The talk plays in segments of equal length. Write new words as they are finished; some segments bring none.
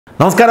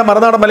നമസ്കാരം.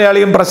 മറുനാടൻ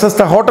മലയാളിയും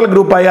പ്രശസ്ത ഹോട്ടൽ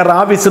ഗ്രൂപ്പായ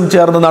റാവിസും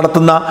ചേർന്ന്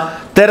നടത്തുന്ന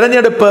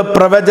തെരഞ്ഞെടുപ്പ്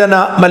പ്രവചന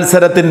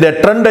മത്സരത്തിന്റെ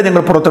ട്രെൻഡ്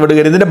ഞങ്ങൾ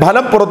പുറത്തുവിടുകയാണ്. ഇതിന്റെ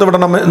ഫലം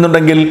പുറത്തുവിടണം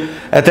എന്നുണ്ടെങ്കിൽ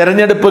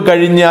തെരഞ്ഞെടുപ്പ്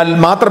കഴിഞ്ഞാൽ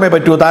മാത്രമേ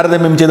പറ്റൂ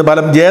താരതമ്യം ചെയ്ത്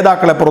ഫലം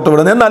ജേതാക്കളെ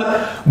പുറത്തുവിടുന്നത്. എന്നാൽ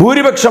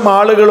ഭൂരിപക്ഷം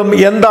ആളുകളും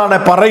എന്താണ്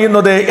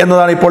പറയുന്നത്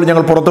എന്നതാണ് ഇപ്പോൾ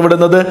ഞങ്ങൾ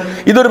പുറത്തുവിടുന്നത്.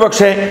 ഇതൊരു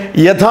പക്ഷേ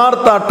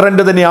യഥാർത്ഥ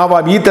ട്രെൻഡ്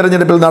തന്നെയാവാം ഈ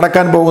തെരഞ്ഞെടുപ്പിൽ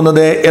നടക്കാൻ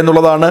പോകുന്നത്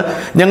എന്നുള്ളതാണ്.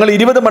 ഞങ്ങൾ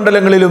 20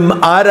 മണ്ഡലങ്ങളിലും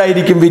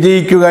ആരായിരിക്കും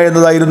വിജയിക്കുക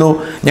എന്നതായിരുന്നു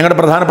ഞങ്ങളുടെ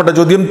പ്രധാനപ്പെട്ട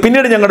ചോദ്യം.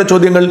 പിന്നീട് ഞങ്ങളുടെ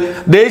ചോദ്യങ്ങൾ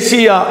ദേശീയമായി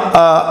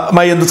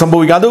എന്ത്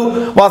സംഭവിക്കും, അത്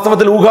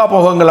വാസ്തവത്തിൽ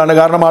ഊഹാപോഹങ്ങളാണ്.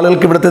 കാരണം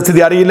ആളുകൾക്ക് ഇവിടുത്തെ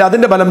സ്ഥിതി അറിയില്ല.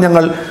 അതിന്റെ ഫലം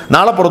ഞങ്ങൾ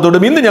നാളെ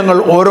പുറത്തുവിടും. ഇന്ന് ഞങ്ങൾ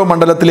ഓരോ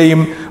മണ്ഡലത്തിലെയും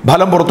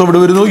ഫലം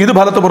പുറത്തുവിടുന്നു. ഇത്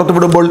ഫലത്ത്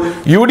പുറത്തുവിടുമ്പോൾ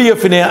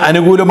UDF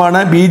അനുകൂലമാണ്.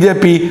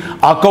 BJP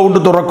അക്കൗണ്ട്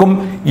തുറക്കും.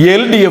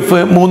 LDF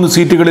 3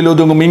 സീറ്റുകളിൽ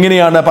ഒതുങ്ങും.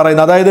 ഇങ്ങനെയാണ്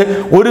പറയുന്നത്. അതായത്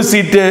 1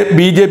 സീറ്റ്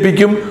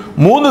BJPക്കും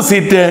 3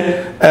 സീറ്റ്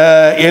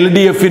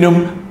LDFനും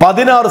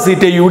 16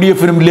 സീറ്റ്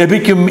UDF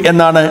ലഭിക്കും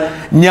എന്നാണ്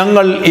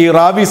ഞങ്ങൾ ഈ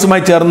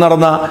റാവീസുമായി ചേർന്ന്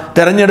നടന്ന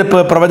തെരഞ്ഞെടുപ്പ്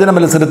പ്രവചന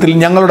മത്സരത്തിൽ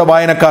ഞങ്ങളുടെ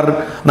വായനക്കാർ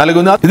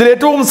നൽകുന്നത്. ഇതിൽ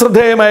ഏറ്റവും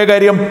ശ്രദ്ധേയമായ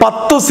കാര്യം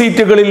 10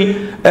 സീറ്റുകളിൽ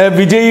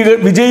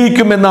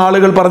വിജയിക്കുമെന്ന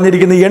ആളുകൾ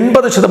പറഞ്ഞിരിക്കുന്ന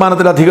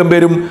 80%-ലധികം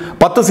പേരും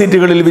 10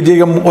 സീറ്റുകളിൽ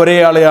വിജയം ഒരേ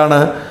ആളെയാണ്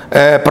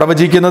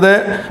പ്രവചിക്കുന്നത്.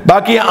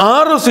 ബാക്കി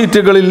 6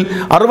 സീറ്റുകളിൽ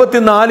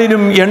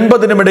 64-നും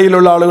 80-നും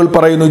ഇടയിലുള്ള ആളുകൾ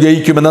പറയുന്നു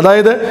ജയിക്കുമെന്ന്.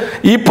 അതായത്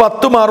ഈ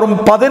 10 മാറും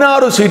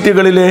 16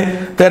 സീറ്റുകളിലെ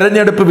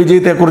തെരഞ്ഞെടുപ്പ്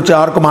വിജയത്തെക്കുറിച്ച്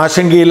ആർക്കും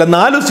ആശങ്കയില്ല.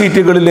 4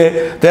 സീറ്റുകളിലെ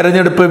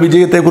തെരഞ്ഞെടുപ്പ്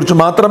വിജയത്തെക്കുറിച്ച്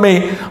മാത്രമേ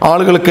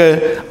ആളുകൾക്ക്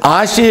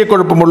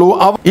ആശയക്കുഴപ്പമുള്ളൂ.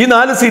 ഈ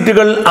 4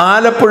 സീറ്റുകൾ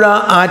ആലപ്പുഴ,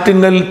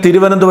 ആറ്റിങ്ങൽ,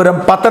 തിരുവനന്തപുരം,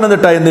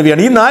 പത്തനംതിട്ട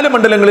എന്നിവയാണ്. ഈ 4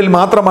 മണ്ഡലങ്ങളിൽ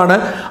മാത്രമാണ്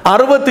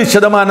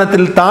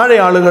 60% താഴെ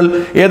ആളുകൾ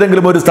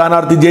ഏതെങ്കിലും ഒരു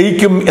സ്ഥാനാർത്ഥി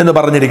ജയിക്കും എന്ന്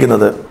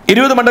പറഞ്ഞിരിക്കുന്നത്.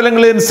 20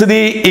 മണ്ഡലങ്ങളിൽ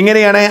സ്ഥിതി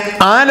ഇങ്ങനെയാണ്.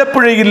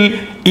 ആലപ്പുഴയിൽ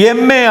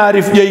MA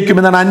ആരിഫ്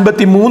ജയിക്കുമെന്നാണ്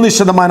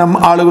 53%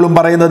 ആളുകളും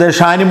പറയുന്നത്.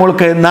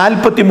 ഷാനിമോൾക്ക്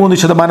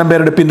 43%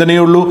 പേരുടെ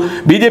പിന്തുണയുള്ളൂ.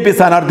 BJP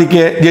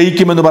സ്ഥാനാർത്ഥിക്ക്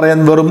ജയിക്കുമെന്ന് പറയാൻ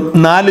വെറും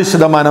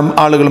 4%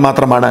 ആളുകൾ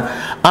മാത്രമാണ്.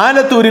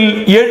 ആലത്തൂരിൽ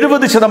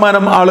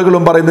 70%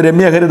 ആളുകളും പറയുന്നു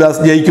രമ്യ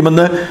ഹരിദാസ്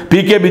ജയിക്കുമെന്ന്.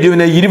 PK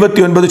ബിജുവിന്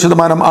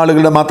 29%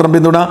 ആളുകളുടെ മാത്രം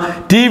പിന്തുണ.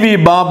 TV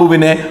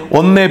ബാബുവിന്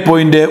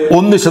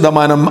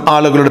 1.1%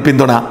 ആളുകളുടെ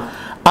പിന്തുണ.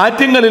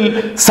 ആറ്റിങ്ങലിൽ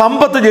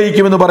സമ്പത്ത്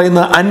ജയിക്കുമെന്ന്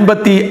പറയുന്ന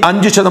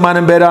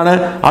 55% പേരാണ്.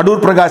 അടൂർ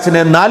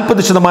പ്രകാശിന്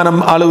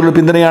 40% ആളുകളുടെ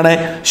പിന്തുണയാണ്.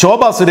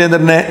 ശോഭാ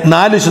സുരേന്ദ്രന്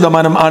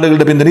 4%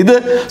 ആളുകളുടെ പിന്തുണ. ഇത്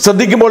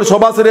ശ്രദ്ധിക്കുമ്പോൾ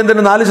ശോഭാ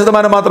സുരേന്ദ്രന്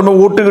 4% മാത്രമേ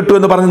വോട്ട് കിട്ടൂ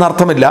എന്ന് പറഞ്ഞ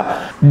അർത്ഥമില്ല.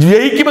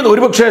 ജയിക്കുമെന്ന്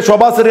ഒരുപക്ഷെ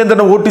ശോഭാ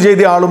സുരേന്ദ്രന് വോട്ട്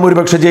ചെയ്ത ആളും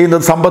ഒരുപക്ഷെ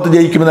ചെയ്യുന്നത് സമ്പത്ത്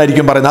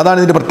ജയിക്കുമെന്നായിരിക്കും പറയുന്നത്. അതാണ്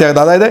ഇതിന്റെ പ്രത്യേകത.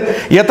 അതായത്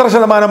എത്ര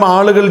ശതമാനം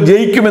ആളുകൾ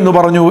ജയിക്കുമെന്ന്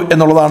പറഞ്ഞു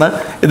എന്നുള്ളതാണ്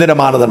ഇതിന്റെ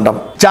മാനദണ്ഡം.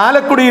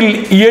 ചാലക്കുടിയിൽ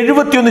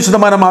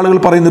 71% ആളുകൾ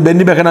പറയുന്നു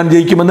ബെന്നി ബെഹനാൻ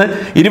ജയിക്കുമെന്ന്.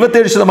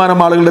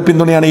 27% ആളുകളുടെ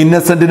പിന്തുണ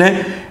ഇന്നസെന്റിന്.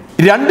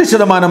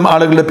 2%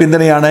 ആളുകളുടെ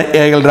പിന്തുണയാണ്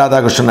AL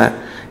രാധാകൃഷ്ണന്.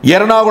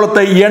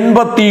 എറണാകുളത്ത്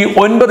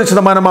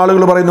 89%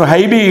 ആളുകൾ പറയുന്നു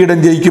ഹൈബി ഈഡൻ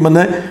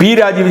ജയിക്കുമെന്ന്. P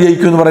രാജീവ്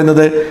ജയിക്കുമെന്ന്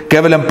പറയുന്നത്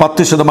കേവലം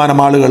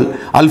 10% ആളുകൾ.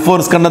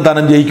 അൽഫോൻസ്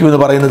കണ്ണന്താനം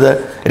ജയിക്കുമെന്ന് പറയുന്നത്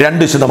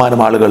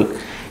 2% ആളുകൾ.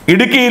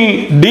 ഇടുക്കിയിൽ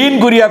ഡീൻ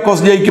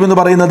കുര്യാക്കോസ് ജയിക്കുമെന്ന്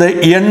പറയുന്നത്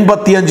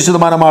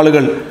 85%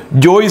 ആളുകൾ.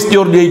 ജോയ്സ്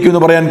ജോർജ്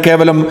ജയിക്കുമെന്ന് പറയാൻ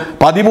കേവലം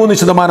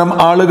 13%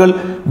 ആളുകൾ.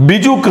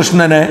 ബിജു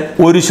കൃഷ്ണന്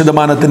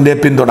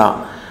 1% പിന്തുണ.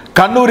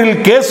 കണ്ണൂരിൽ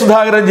K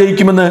സുധാകരൻ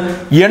ജയിക്കുമെന്ന്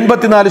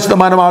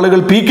 84% ആളുകൾ.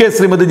 PK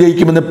ശ്രീമതി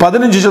ജയിക്കുമെന്ന്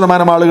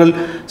 15% ആളുകൾ.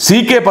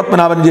 CK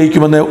പത്മനാഭൻ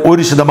ജയിക്കുമെന്ന്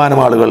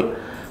 1% ആളുകൾ.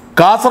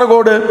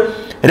 കാസർഗോഡ്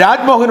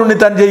രാജ്മോഹൻ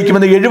ഉണ്ണിത്താൻ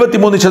ജയിക്കുമെന്ന്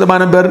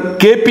 73% പേർ.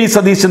 KP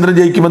സതീഷ് ചന്ദ്രൻ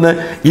ജയിക്കുമെന്ന്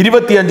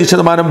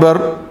 25% പേർ.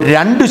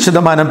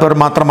 2% പേർ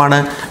മാത്രമാണ്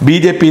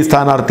BJP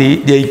സ്ഥാനാർത്ഥി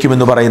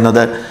ജയിക്കുമെന്ന്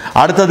പറയുന്നത്.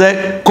 അടുത്തത്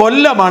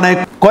കൊല്ലമാണ്.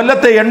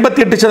 കൊല്ലത്തെ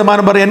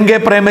 88% പേർ NK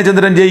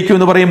പ്രേമചന്ദ്രൻ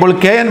ജയിക്കുമെന്ന് പറയുമ്പോൾ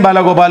KN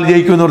ബാലഗോപാൽ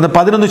ജയിക്കുമെന്ന് പറയുന്നത്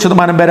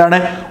 11% പേരാണ്.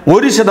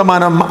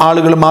 1%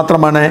 ആളുകൾ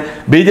മാത്രമാണ്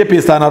BJP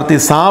സ്ഥാനാർത്ഥി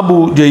സാബു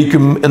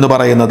ജയിക്കും എന്ന്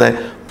പറയുന്നത്.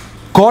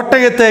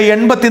 കോട്ടയത്ത്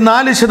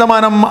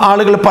 84%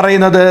 ആളുകൾ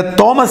പറയുന്നത്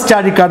തോമസ്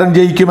ചാഴിക്കാടൻ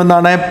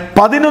ജയിക്കുമെന്നാണ്.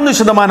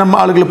 11%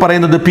 ആളുകൾ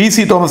പറയുന്നത് PC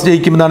തോമസ്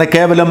ജയിക്കുമെന്നാണ്.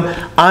 കേവലം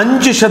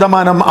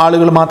 5%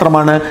 ആളുകൾ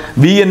മാത്രമാണ്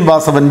VN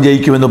വാസവൻ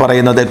ജയിക്കുമെന്ന്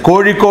പറയുന്നത്.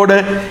 കോഴിക്കോട്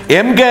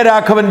MK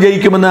രാഘവൻ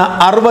ജയിക്കുമെന്ന്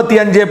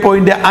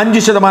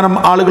 65.5%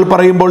 ആളുകൾ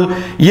പറയുമ്പോൾ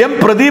M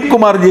പ്രദീപ്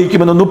കുമാർ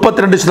ജയിക്കുമെന്ന്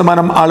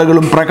 32%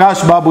 ആളുകളും.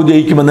 പ്രകാശ് ബാബു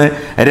ജയിക്കുമെന്ന്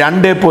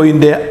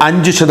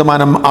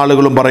 2.5%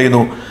 ആളുകളും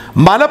പറയുന്നു.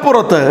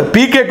 മലപ്പുറത്ത്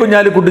PK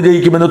കുഞ്ഞാലിക്കുട്ടി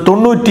ജയിക്കുമെന്ന്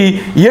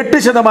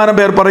 98%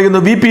 പേർ പറയുന്നു.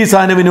 VP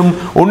സാനുവിനും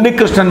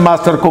ഉണ്ണികൃഷ്ണൻ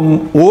മാസ്റ്റർക്കും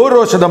ഓരോ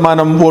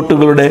 %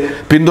 വോട്ടുകളുടെ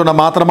പിന്തുണ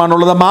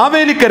മാത്രമാണുള്ളത്.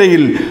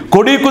 മാവേലിക്കരയിൽ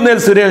കൊടിക്കുന്നിൽ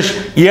സുരേഷ്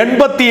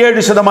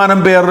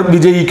 87% പേർ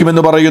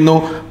വിജയിക്കുമെന്ന് പറയുന്നു.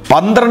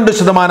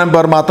 12%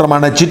 പേർ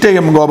മാത്രമാണ്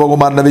ചിറ്റയം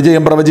ഗോപകുമാറിന്റെ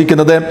വിജയം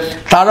പ്രവചിക്കുന്നത്.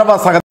 തഴവ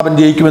സഹതാപൻ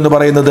ജയിക്കുമെന്ന്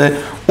പറയുന്നത്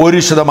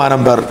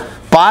 1% പേർ.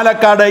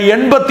 പാലക്കാട്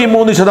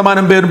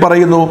 83% പേർ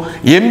പറയുന്നു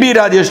MP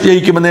രാജേഷ്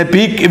ജയിക്കുമെന്ന്.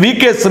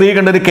 VK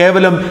ശ്രീകണ്ഠന്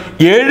കേവലം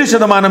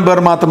 7% പേർ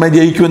മാത്രമേ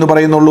ജയിക്കൂ എന്ന്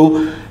പറയുന്നുള്ളൂ.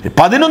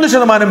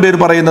 11% പേർ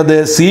പറയുന്നത്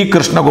C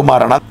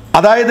കൃഷ്ണകുമാറാണ്.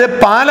 അതായത്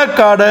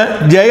പാലക്കാട്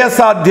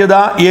ജയസാധ്യത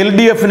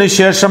LDFന്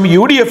ശേഷം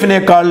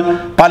UDFനേക്കാൾ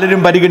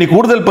പലരും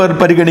കൂടുതൽ പേർ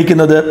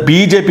പരിഗണിക്കുന്നത്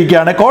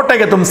BJPക്കാണ്.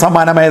 കോട്ടയത്തും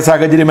സമാനമായ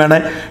സാഹചര്യമാണ്.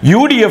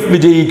 UDF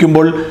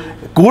വിജയിക്കുമ്പോൾ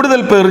കൂടുതൽ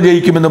പേർ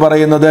ജയിക്കുമെന്ന്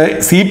പറയുന്നത്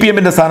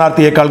CPMന്റെ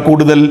സ്ഥാനാർത്ഥിയേക്കാൾ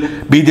കൂടുതൽ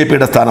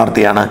BJPയുടെ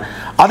സ്ഥാനാർത്ഥിയാണ്.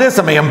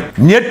 അതേസമയം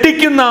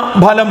ഞെട്ടിക്കുന്ന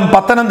ഫലം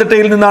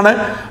പത്തനംതിട്ടയിൽ നിന്നാണ്.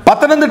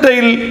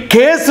 പത്തനംതിട്ടയിൽ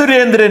കെ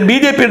സുരേന്ദ്രൻ,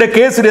 BJPയുടെ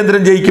കെ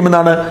സുരേന്ദ്രൻ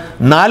ജയിക്കുമെന്നാണ്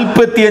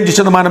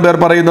 45% പേർ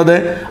പറയുന്നത്.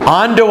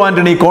 ആന്റോ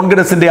ആന്റണി,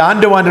 കോൺഗ്രസിന്റെ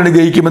ആന്റോ ആന്റണി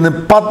ജയിക്കുമെന്ന്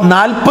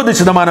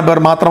 40% പേർ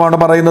മാത്രമാണ്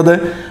പറയുന്നത്.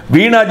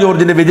 വീണ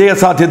ജോർജിന്റെ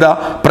വിജയസാധ്യത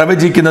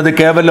പ്രവചിക്കുന്നത്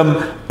കേവലം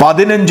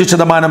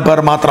 15% പേർ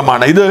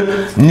മാത്രമാണ്. ഇത്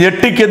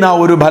ഞെട്ടിക്കുന്ന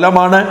ഒരു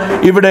ഫലമാണ്.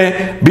 ഇവിടെ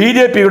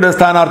BJPയുടെ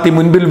സ്ഥാനാർത്ഥി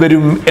മുൻപിൽ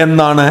വരും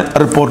എന്നാണ്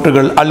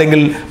റിപ്പോർട്ടുകൾ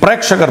അല്ലെങ്കിൽ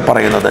പ്രേക്ഷകർ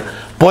പറയുന്നത്.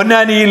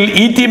 പൊന്നാനിയിൽ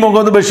ET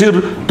മുഹമ്മദ് ബഷീർ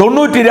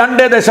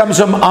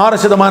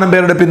 92.6%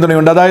 പേരുടെ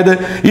പിന്തുണയുണ്ട്. അതായത്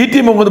ET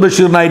മുഹമ്മദ്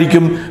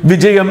ബഷീറിനായിരിക്കും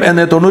വിജയം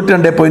എന്ന്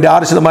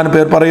 92.6%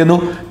 പേർ പറയുന്നു.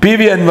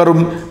 PV അൻവറും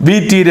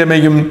VT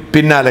രമയും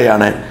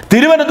പിന്നാലെയാണ്.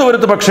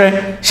 തിരുവനന്തപുരത്ത് പക്ഷേ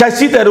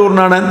ശശി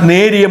തരൂറിനാണ്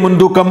നേരിയ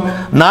മുൻതൂക്കം.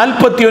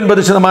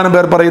 49%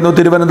 പേർ പറയുന്നു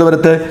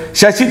തിരുവനന്തപുരത്ത്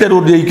ശശി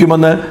തരൂർ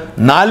ജയിക്കുമെന്ന്.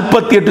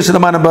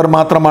 48% പേർ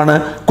മാത്രമാണ്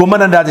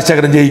കുമ്മനം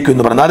രാജശേഖരൻ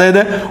ജയിക്കുമെന്ന് പറയുന്നത്.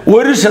 അതായത്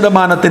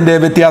 1%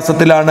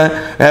 വ്യത്യാസത്തിലാണ്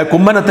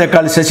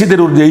കുമ്മനത്തെക്കാൾ ശശി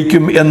തരൂർ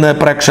ജയിക്കും എന്ന്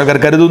പ്രേക്ഷകർ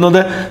കരുതുന്നത്.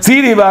 സി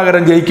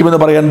ദിവാകരൻ ജയിക്കുമെന്ന്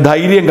പറയാൻ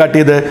ധൈര്യം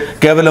കാട്ടിയത്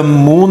കേവലം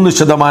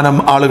 3%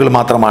 ആളുകൾ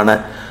മാത്രമാണ്.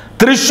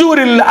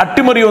 തൃശ്ശൂരിൽ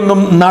അട്ടിമറിയൊന്നും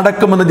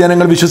നടക്കുമെന്ന്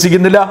ജനങ്ങൾ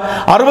വിശ്വസിക്കുന്നില്ല.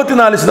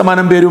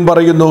 64% പേരും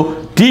പറയുന്നു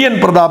TN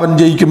പ്രതാപൻ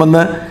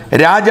ജയിക്കുമെന്ന്.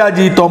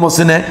 രാജാജി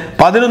തോമസിന്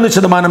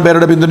 11%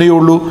 പേരുടെ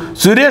പിന്തുണയുള്ളൂ.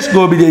 സുരേഷ്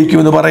ഗോപി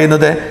ജയിക്കുമെന്ന്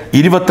പറയുന്നത്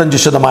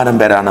 25%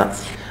 പേരാണ്.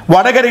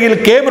 വടകരയിൽ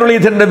കെ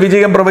മുരളീധരന്റെ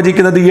വിജയം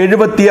പ്രവചിക്കുന്നത്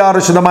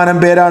 76%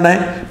 പേരാണ്.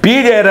 പി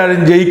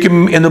ജയരാജൻ ജയിക്കും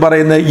എന്ന്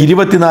പറയുന്നത്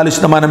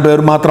 24% പേർ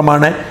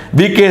മാത്രമാണ്.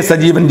 VK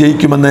സജീവൻ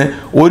ജയിക്കുമെന്ന്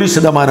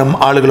 1%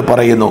 ആളുകൾ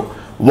പറയുന്നു.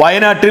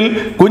 വയനാട്ടിൽ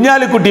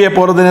കുഞ്ഞാലിക്കുട്ടിയെ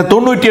പോലെ തന്നെ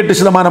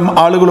 98%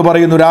 ആളുകൾ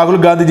പറയുന്നു രാഹുൽ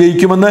ഗാന്ധി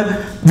ജയിക്കുമെന്ന്.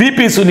 VP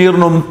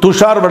സുനീറിനും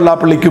തുഷാർ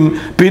വെള്ളാപ്പള്ളിക്കും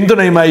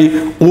പിന്തുണയുമായി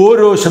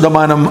ഓരോ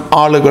 %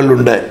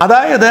 ആളുകളുണ്ട്.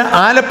 അതായത്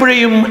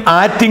ആലപ്പുഴയും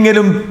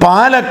ആറ്റിങ്ങലും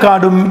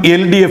പാലക്കാടും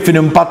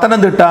LDFനും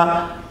പത്തനംതിട്ട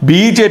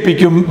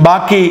BJPക്കും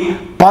ബാക്കി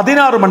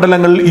 16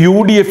 മണ്ഡലങ്ങൾ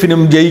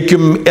UDFനും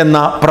ജയിക്കും എന്ന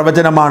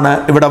പ്രവചനമാണ്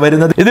ഇവിടെ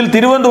വരുന്നത്. ഇതിൽ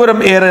തിരുവനന്തപുരം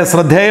ഏറെ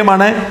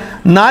ശ്രദ്ധേയമാണ്.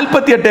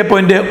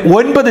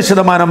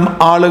 48.9%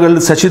 ആളുകൾ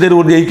ശശി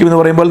തരൂർ ജയിക്കുമെന്ന്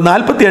പറയുമ്പോൾ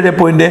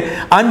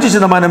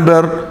 47.5%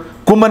 പേർ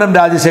കുമ്മനം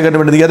രാജശേഖരന്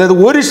വേണ്ടി. അതായത്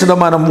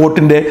 1%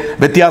 വോട്ടിന്റെ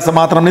വ്യത്യാസം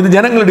മാത്രം. ഇത്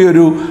ജനങ്ങളുടെ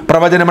ഒരു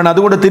പ്രവചനമാണ്.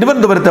 അതുകൊണ്ട്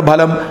തിരുവനന്തപുരത്തെ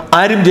ഫലം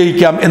ആരും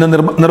ജയിക്കാം എന്ന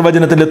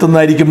നിർവചനത്തിൽ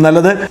എത്തുന്നതായിരിക്കും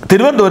നല്ലത്.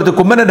 തിരുവനന്തപുരത്ത്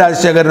കുമ്മനം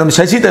രാജശേഖരനും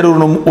ശശി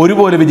തരൂരിനും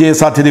ഒരുപോലെ വിജയ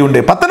സാധ്യതയുണ്ട്.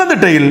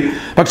 പത്തനംതിട്ടയിൽ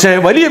പക്ഷേ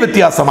വലിയ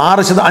വ്യത്യാസം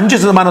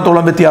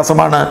 5%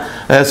 വ്യത്യാസമാണ്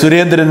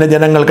സുരേന്ദ്രന്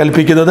ജനങ്ങൾ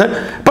കൽപ്പിക്കുന്നത്.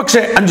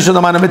 പക്ഷേ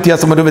 5%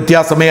 വ്യത്യാസം ഒരു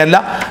വ്യത്യാസമേ അല്ല.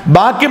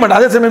 ബാക്കി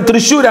അതേസമയം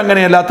തൃശ്ശൂർ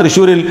അങ്ങനെയല്ല.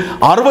 തൃശ്ശൂരിൽ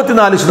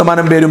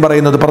 64% പേരും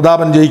പറയുന്നത്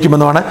പ്രതാപൻ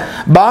ജയിക്കുമെന്നാണ്.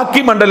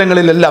 ബാക്കി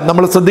മണ്ഡലങ്ങളിലെല്ലാം നമ്മൾ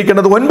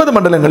ശ്രദ്ധിക്കേണ്ടത് 9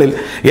 മണ്ഡലങ്ങളിൽ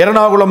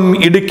എറണാകുളം,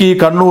 ഇടുക്കി,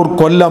 കണ്ണൂർ,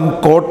 കൊല്ലം,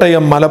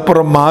 കോട്ടയം,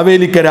 മലപ്പുറം,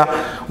 മാവേലിക്കര,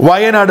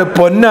 വയനാട്,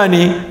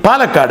 പൊന്നാനി,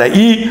 പാലക്കാട്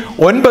ഈ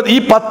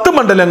 10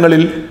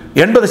 മണ്ഡലങ്ങളിൽ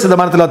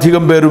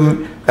 80%-ലധികം പേരും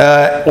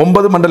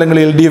 9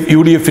 മണ്ഡലങ്ങളിൽ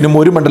UDFനും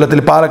 1 മണ്ഡലത്തിൽ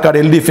പാലക്കാട്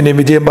LDFിനെയും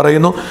വിജയം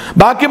പറയുന്നു.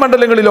 ബാക്കി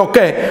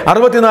മണ്ഡലങ്ങളിലൊക്കെ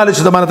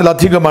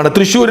 64%-ലധികമാണ്.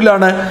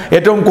 തൃശ്ശൂരിലാണ്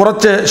ഏറ്റവും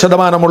കുറച്ച്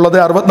ശതമാനമുള്ളത്.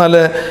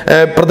 64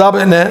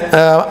 പ്രതാപന്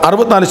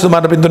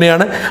 64%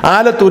 പിന്തുണയാണ്.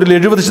 ആലത്തൂരിൽ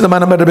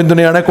 70%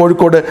 പിന്തുണയാണ്.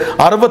 കോഴിക്കോട്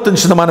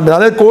 65%.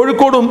 അതായത്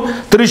കോഴിക്കോടും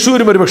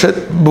തൃശ്ശൂരും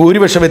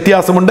ഭൂരിപക്ഷ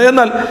വ്യത്യാസമുണ്ട്.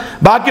 എന്നാൽ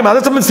ബാക്കി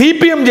അതേസമയം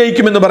CPM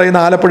ജയിക്കുമെന്ന് പറയുന്ന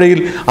ആലപ്പുഴയിൽ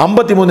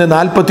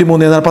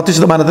 53-43 എന്നാൽ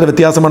 10%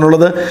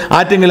 വ്യത്യാസമാണുള്ളത്.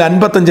 ആറ്റിങ്ങൽ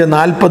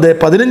 55-40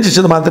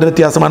 15%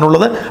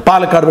 വ്യത്യാസമാണുള്ളത്.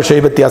 പാലക്കാട് പക്ഷേ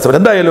വ്യത്യാസം.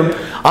 എന്തായാലും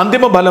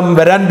അന്തിമ ഫലം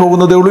വരാൻ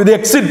പോകുന്നതേ ഉള്ളൂ. ഇത്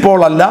എക്സിറ്റ് പോൾ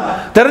അല്ല.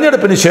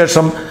 തെരഞ്ഞെടുപ്പിന്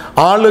ശേഷം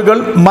ആളുകൾ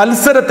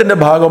മത്സരത്തിന്റെ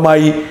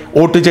ഭാഗമായി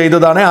വോട്ട്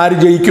ചെയ്തതാണ്. ആര്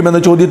ജയിക്കുമെന്ന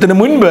ചോദ്യത്തിന്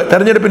മുൻപ്,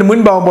 തെരഞ്ഞെടുപ്പിന്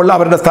മുൻപാകുമ്പോൾ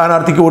അവരുടെ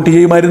സ്ഥാനാർത്ഥിക്ക് വോട്ട്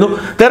ചെയ്യുമായിരുന്നു.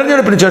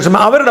 തെരഞ്ഞെടുപ്പിന് ശേഷം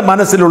അവരുടെ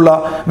മനസ്സിലുള്ള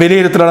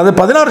വിലയിരുത്തലാണ്. അത്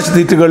 16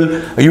 സീറ്റുകൾ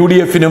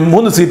UDFനും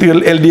 3 സീറ്റുകൾ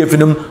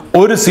LDFനും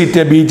 1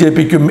 സീറ്റ്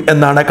BJPക്കും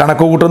എന്നാണ്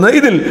കണക്ക് കൂട്ടുന്നത്.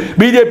 ഇതിൽ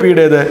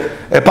BJPയുടേത്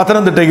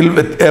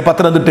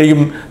പത്തനംതിട്ടയും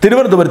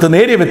തിരുവനന്തപുരത്ത്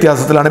നേരിയ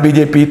വ്യത്യാസത്തിലാണ്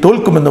BJP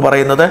തോൽക്കുമെന്ന്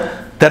പറയുന്നത്.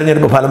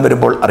 തെരഞ്ഞെടുപ്പ് ഫലം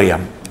വരുമ്പോൾ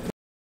അറിയാം.